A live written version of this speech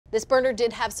This burner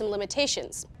did have some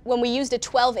limitations. When we used a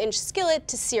 12-inch skillet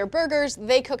to sear burgers,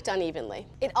 they cooked unevenly.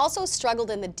 It also struggled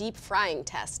in the deep frying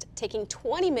test, taking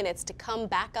 20 minutes to come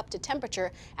back up to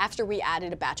temperature after we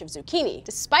added a batch of zucchini.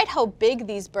 Despite how big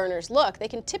these burners look, they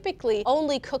can typically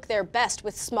only cook their best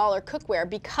with smaller cookware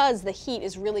because the heat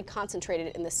is really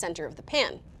concentrated in the center of the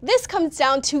pan. This comes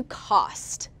down to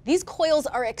cost. These coils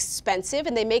are expensive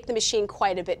and they make the machine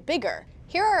quite a bit bigger.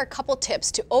 Here are a couple tips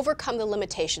to overcome the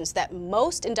limitations that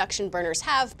most induction burners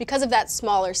have because of that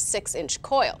smaller 6-inch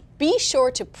coil. Be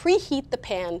sure to preheat the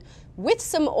pan with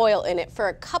some oil in it for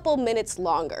a couple minutes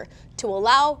longer to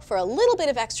allow for a little bit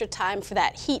of extra time for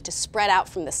that heat to spread out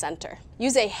from the center.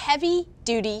 Use a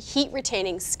heavy-duty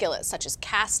heat-retaining skillet such as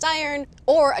cast iron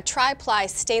or a tri-ply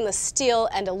stainless steel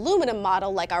and aluminum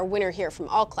model like our winner here from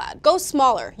All-Clad. Go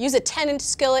smaller. Use a 10-inch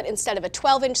skillet instead of a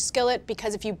 12-inch skillet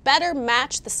because if you better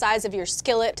match the size of your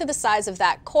skillet to the size of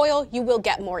that coil, you will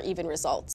get more even results.